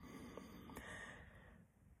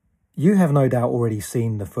You have no doubt already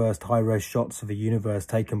seen the first high-res shots of the universe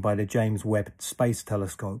taken by the James Webb Space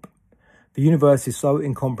Telescope. The universe is so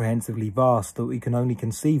incomprehensibly vast that we can only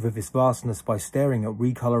conceive of its vastness by staring at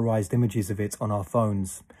recolourised images of it on our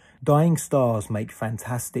phones. Dying stars make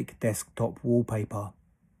fantastic desktop wallpaper.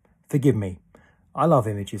 Forgive me, I love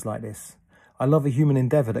images like this. I love the human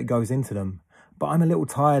endeavour that goes into them, but I'm a little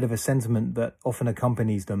tired of a sentiment that often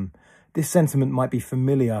accompanies them. This sentiment might be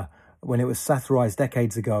familiar when it was satirised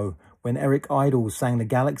decades ago, when Eric Idle sang the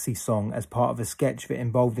Galaxies song as part of a sketch that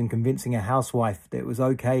involved in convincing a housewife that it was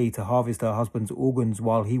okay to harvest her husband's organs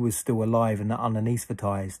while he was still alive and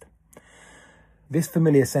unaneasthetised. This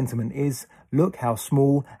familiar sentiment is, look how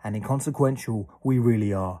small and inconsequential we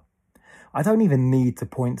really are. I don't even need to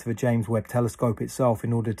point to the James Webb Telescope itself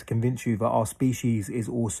in order to convince you that our species is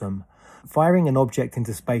awesome. Firing an object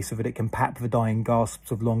into space so that it can pap the dying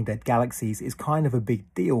gasps of long-dead galaxies is kind of a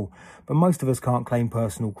big deal, but most of us can't claim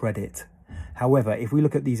personal credit. However, if we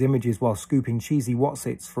look at these images while scooping cheesy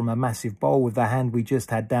Wotsits from a massive bowl with the hand we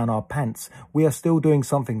just had down our pants, we are still doing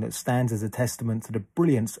something that stands as a testament to the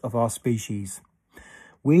brilliance of our species.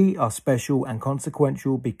 We are special and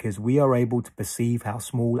consequential because we are able to perceive how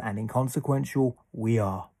small and inconsequential we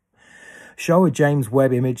are. Show a James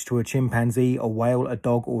Webb image to a chimpanzee, a whale, a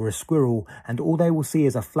dog or a squirrel, and all they will see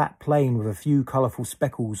is a flat plane with a few colourful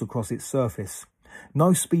speckles across its surface.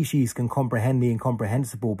 No species can comprehend the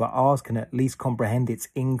incomprehensible, but ours can at least comprehend its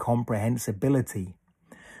incomprehensibility.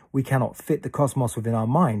 We cannot fit the cosmos within our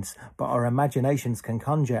minds, but our imaginations can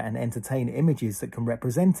conjure and entertain images that can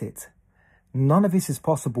represent it. None of this is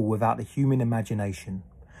possible without the human imagination.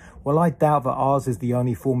 While I doubt that ours is the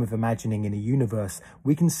only form of imagining in the universe,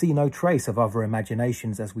 we can see no trace of other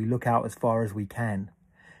imaginations as we look out as far as we can.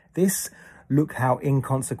 This "look how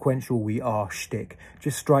inconsequential we are" schtick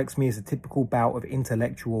just strikes me as a typical bout of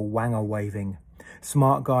intellectual wanger-waving.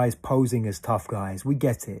 Smart guys posing as tough guys, we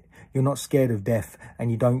get it. You're not scared of death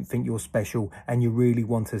and you don't think you're special and you really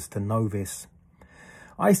want us to know this.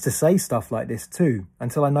 I used to say stuff like this too,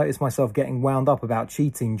 until I noticed myself getting wound up about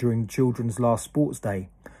cheating during children's last sports day.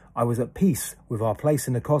 I was at peace with our place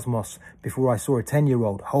in the cosmos before I saw a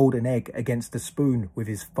 10-year-old hold an egg against a spoon with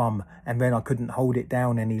his thumb, and then I couldn't hold it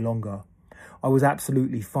down any longer. I was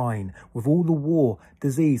absolutely fine with all the war,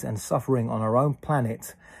 disease and suffering on our own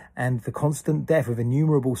planet and the constant death of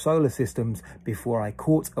innumerable solar systems before I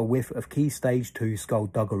caught a whiff of key stage 2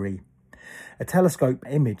 sculduggery. A telescope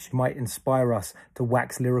image might inspire us to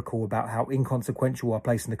wax lyrical about how inconsequential our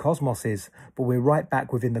place in the cosmos is, but we're right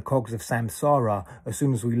back within the cogs of samsara as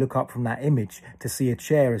soon as we look up from that image to see a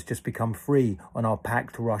chair has just become free on our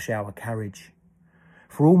packed rush hour carriage.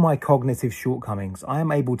 For all my cognitive shortcomings, I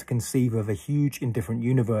am able to conceive of a huge indifferent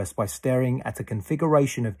universe by staring at a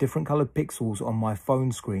configuration of different coloured pixels on my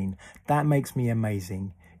phone screen. That makes me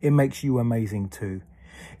amazing. It makes you amazing too.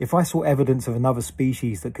 If I saw evidence of another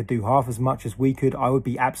species that could do half as much as we could, I would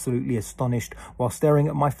be absolutely astonished while staring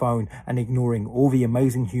at my phone and ignoring all the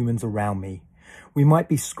amazing humans around me. We might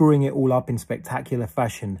be screwing it all up in spectacular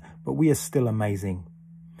fashion, but we are still amazing.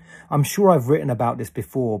 I'm sure I've written about this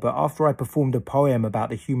before, but after I performed a poem about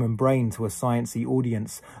the human brain to a sciencey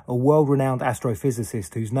audience, a world-renowned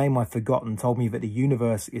astrophysicist whose name I've forgotten told me that the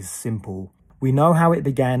universe is simple. We know how it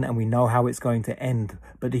began and we know how it's going to end,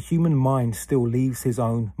 but the human mind still leaves his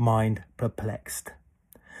own mind perplexed.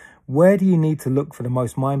 Where do you need to look for the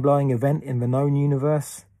most mind-blowing event in the known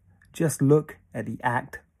universe? Just look at the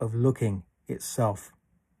act of looking itself.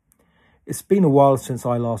 It's been a while since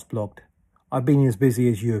I last blogged. I've been as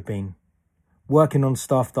busy as you have been, working on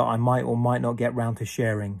stuff that I might or might not get round to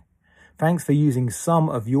sharing. Thanks for using some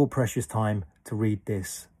of your precious time to read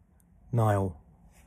this. Niall.